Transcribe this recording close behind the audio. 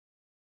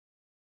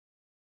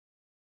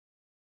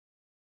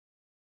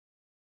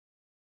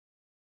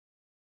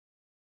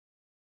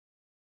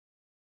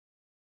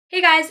Hey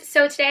guys,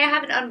 so today I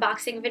have an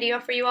unboxing video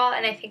for you all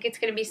and I think it's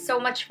going to be so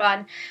much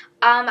fun.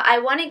 I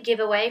won a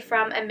giveaway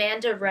from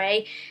Amanda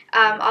Ray.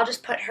 I'll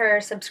just put her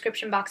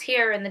subscription box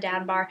here in the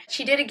down bar.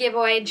 She did a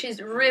giveaway and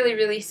she's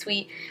really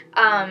sweet.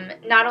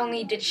 Not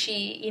only did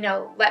she,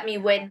 let me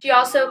win, she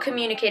also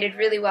communicated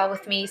really well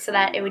with me so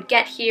that it would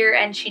get here,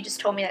 and she just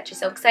told me that she's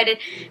so excited.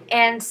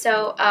 And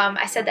so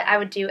I said that I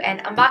would do an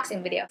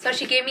unboxing video. So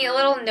she gave me a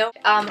little note.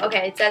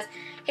 Okay, it says,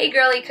 "Hey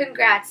girly,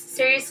 congrats.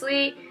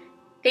 Seriously,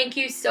 thank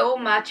you so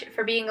much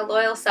for being a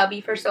loyal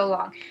subby for so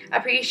long.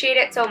 Appreciate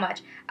it so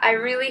much. I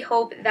really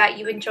hope that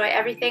you enjoy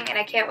everything, and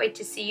I can't wait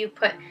to see you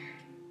put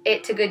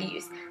it to good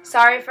use.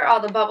 Sorry for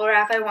all the bubble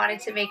wrap. I wanted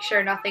to make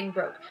sure nothing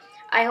broke.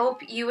 I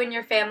hope you and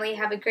your family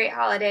have a great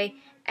holiday,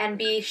 and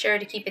be sure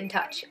to keep in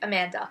touch.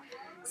 Amanda."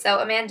 So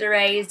Amanda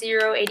Ray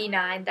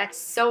 089. That's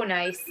so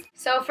nice.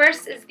 So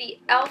first is the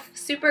e.l.f.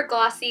 Super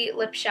Glossy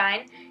Lip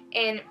Shine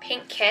in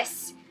Pink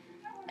Kiss,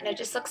 and it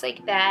just looks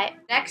like that.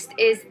 Next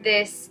is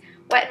this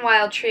Wet n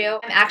Wild trio.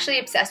 I'm actually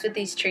obsessed with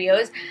these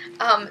trios.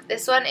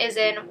 This one is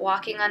in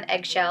Walking on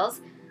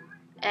Eggshells,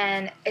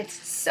 and it's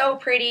so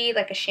pretty,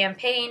 like a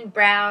champagne,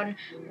 brown,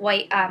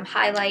 white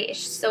highlight. It's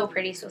so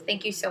pretty, so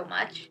thank you so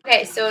much.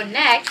 Okay, so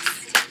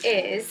next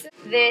is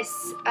this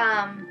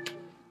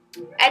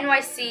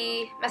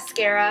NYC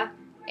mascara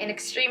in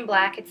Extreme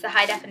Black. It's the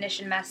High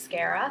Definition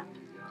Mascara.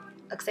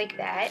 Looks like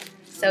that.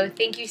 So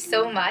thank you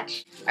so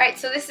much. Alright,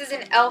 so this is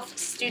an e.l.f.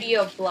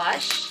 Studio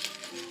Blush,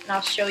 and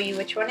I'll show you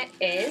which one it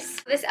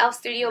is. This e.l.f.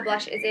 Studio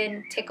Blush is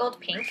in Tickled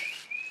Pink.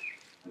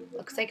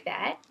 Looks like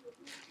that.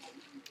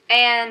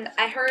 And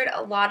I heard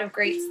a lot of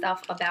great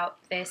stuff about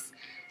this,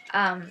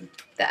 the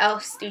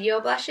e.l.f.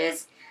 Studio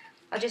Blushes.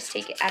 I'll just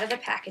take it out of the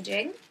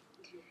packaging.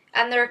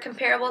 And they're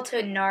comparable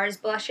to NARS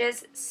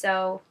blushes,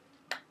 so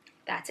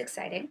that's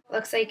exciting.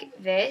 Looks like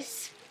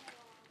this.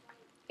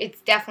 It's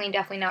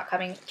definitely not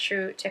coming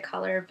true to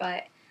color,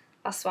 but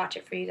I'll swatch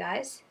it for you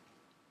guys.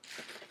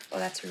 Oh,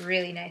 that's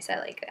really nice. I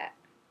like that.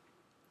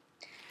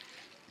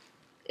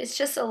 It's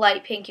just a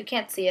light pink. You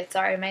can't see it.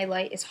 Sorry, my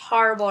light is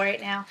horrible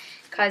right now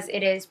because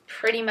it is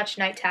pretty much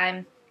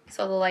nighttime,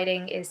 so the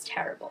lighting is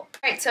terrible.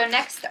 Alright, so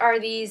next are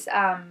these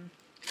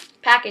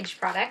packaged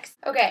products.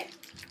 Okay,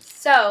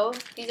 so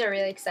these are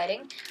really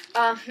exciting.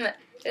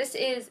 This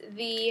is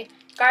the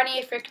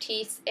Garnier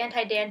Fructis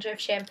Anti-Dandruff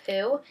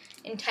Shampoo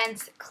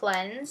Intense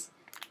Cleanse.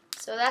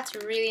 So that's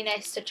really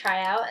nice to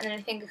try out. And then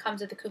I think it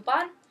comes with a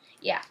coupon.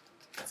 Yeah,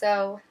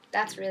 so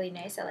that's really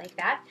nice. I like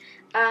that.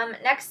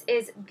 Next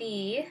is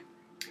the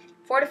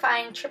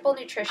Fortifying Triple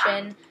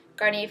Nutrition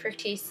Garnier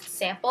Fructis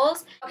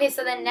Samples. Okay,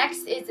 so then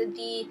next is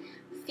the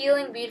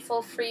Feeling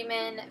Beautiful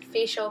Freeman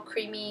Facial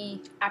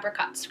Creamy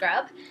Apricot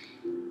Scrub.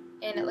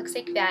 And it looks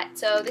like that.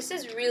 So this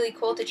is really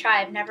cool to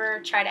try. I've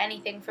never tried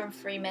anything from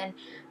Freeman,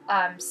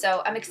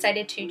 so I'm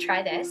excited to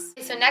try this.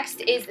 So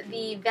next is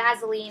the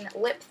Vaseline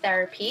Lip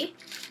Therapy.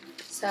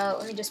 So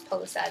let me just pull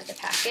this out of the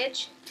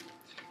package.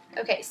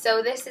 Okay,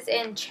 so this is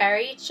in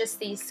Cherry. It's just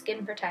the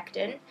skin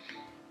protectant,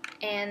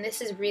 and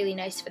this is really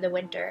nice for the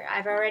winter.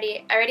 I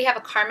already have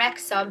a Carmex,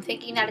 so I'm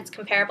thinking that it's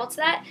comparable to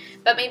that,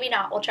 but maybe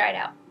not. We'll try it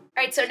out.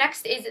 Alright, so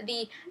next is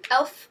the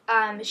e.l.f.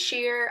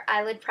 Sheer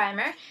Eyelid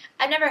Primer.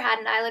 I've never had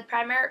an eyelid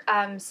primer,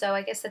 so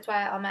I guess that's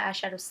why all my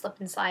eyeshadows slip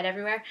and slide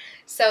everywhere.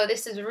 So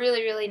this is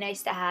really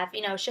nice to have.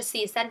 You know, it's just the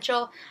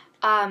essential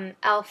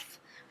e.l.f.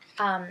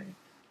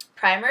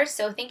 primer.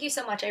 So thank you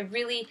so much. I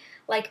really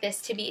like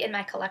this to be in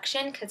my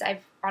collection because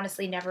I've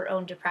honestly never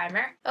owned a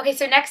primer. Okay,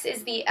 so next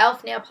is the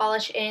e.l.f. Nail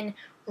Polish in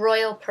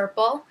Royal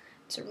Purple.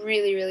 It's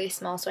really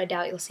small, so I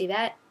doubt you'll see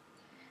that.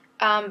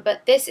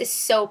 But this is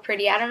so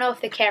pretty. I don't know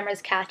if the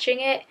camera's catching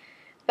it,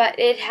 but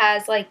it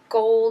has like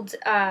gold,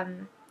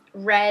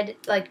 red,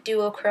 like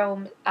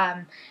duochrome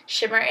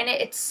shimmer in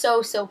it. It's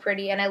so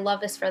pretty, and I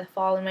love this for the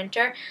fall and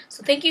winter.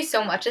 So thank you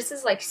so much. This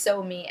is like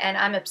so me, and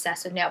I'm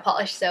obsessed with nail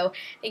polish, so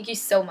thank you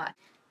so much.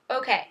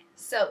 Okay,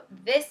 so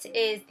this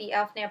is the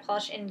e.l.f. Nail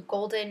Polish in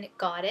Golden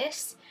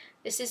Goddess.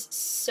 This is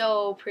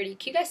so pretty.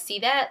 Can you guys see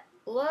that?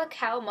 Look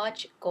how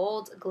much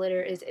gold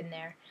glitter is in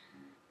there.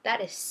 That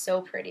is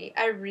so pretty.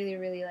 I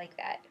really like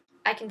that.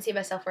 I can see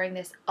myself wearing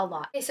this a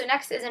lot. Okay, so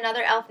next is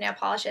another e.l.f. nail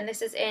polish, and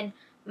this is in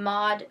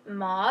Mod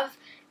Mauve.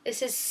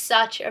 This is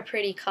such a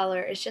pretty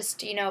color. It's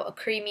just, you know, a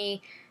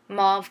creamy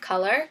mauve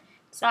color.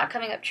 It's not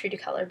coming up true to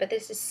color, but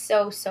this is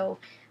so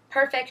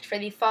perfect for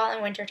the fall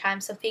and winter time,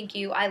 so thank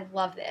you. I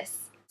love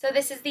this. So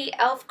this is the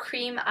e.l.f.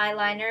 Cream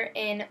Eyeliner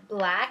in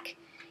Black,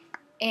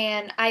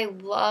 and I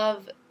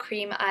love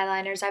cream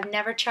eyeliners. I've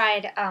never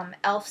tried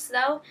e.l.f.'s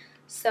though,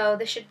 so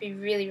this should be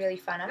really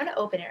fun. I'm going to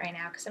open it right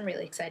now because I'm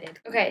really excited.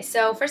 Okay,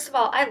 so first of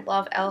all, I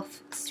love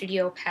e.l.f.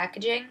 Studio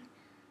packaging.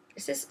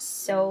 This is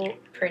so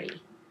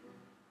pretty.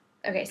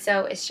 Okay,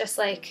 so it's just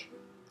like,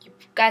 you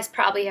guys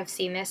probably have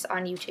seen this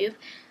on YouTube,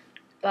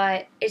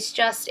 but it's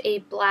just a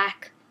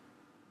black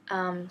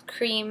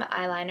cream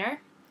eyeliner,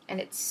 and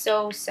it's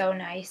so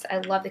nice. I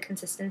love the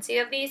consistency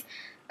of these.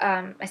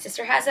 My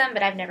sister has them,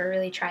 but I've never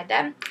really tried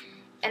them.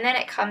 And then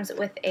it comes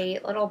with a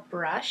little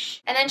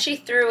brush. And then she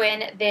threw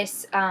in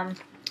this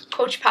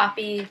Coach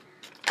Poppy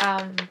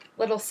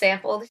little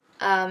sample.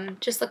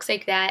 Just looks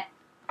like that.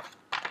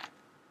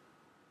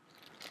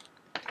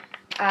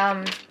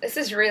 This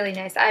is really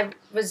nice. I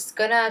was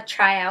gonna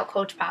try out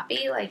Coach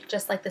Poppy,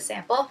 just like the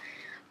sample,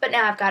 but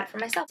now I've got it for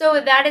myself.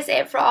 So that is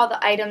it for all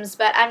the items,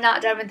 but I'm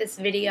not done with this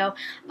video.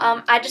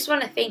 I just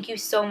want to thank you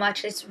so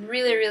much. It's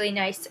really, really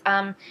nice.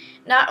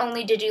 Not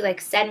only did you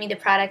send me the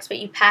products, but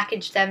you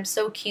packaged them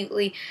so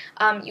cutely.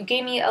 You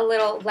gave me a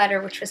little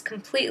letter, which was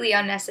completely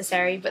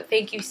unnecessary, but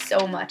thank you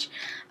so much.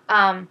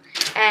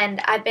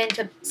 And I've been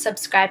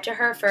subscribed to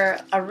her for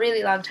a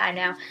really long time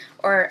now,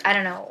 or I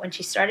don't know, when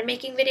she started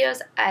making videos,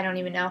 I don't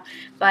even know,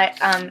 but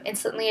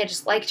instantly I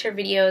just liked her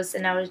videos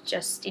and I was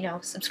just,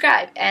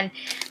 subscribed. And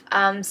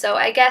so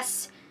I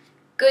guess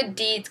good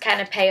deeds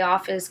kind of pay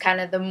off is kind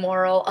of the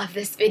moral of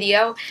this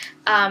video.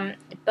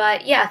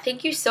 But yeah,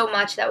 thank you so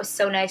much. That was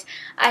so nice.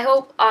 I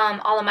hope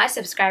all of my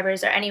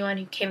subscribers or anyone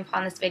who came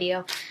upon this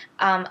video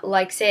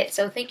likes it.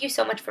 So thank you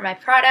so much for my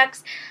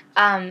products.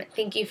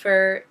 Thank you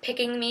for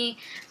picking me.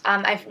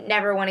 I've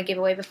never won a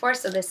giveaway before,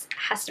 so this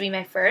has to be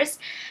my first.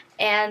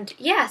 And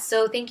yeah,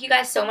 so thank you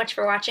guys so much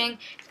for watching.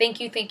 Thank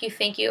you, thank you,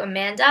 thank you,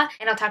 Amanda.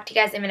 And I'll talk to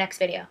you guys in my next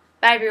video.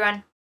 Bye,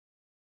 everyone.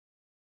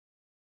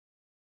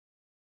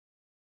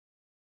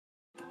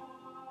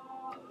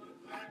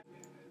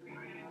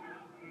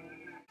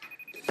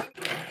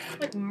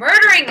 Like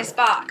murdering this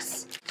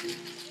box.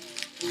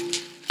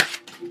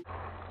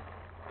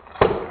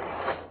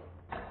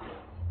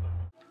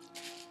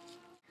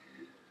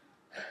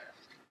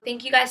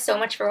 Thank you guys so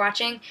much for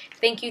watching.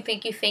 Thank you,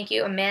 thank you, thank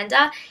you,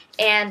 Amanda.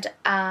 And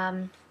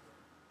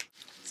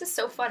this is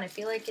so fun. I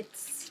feel like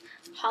it's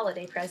a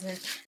holiday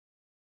present.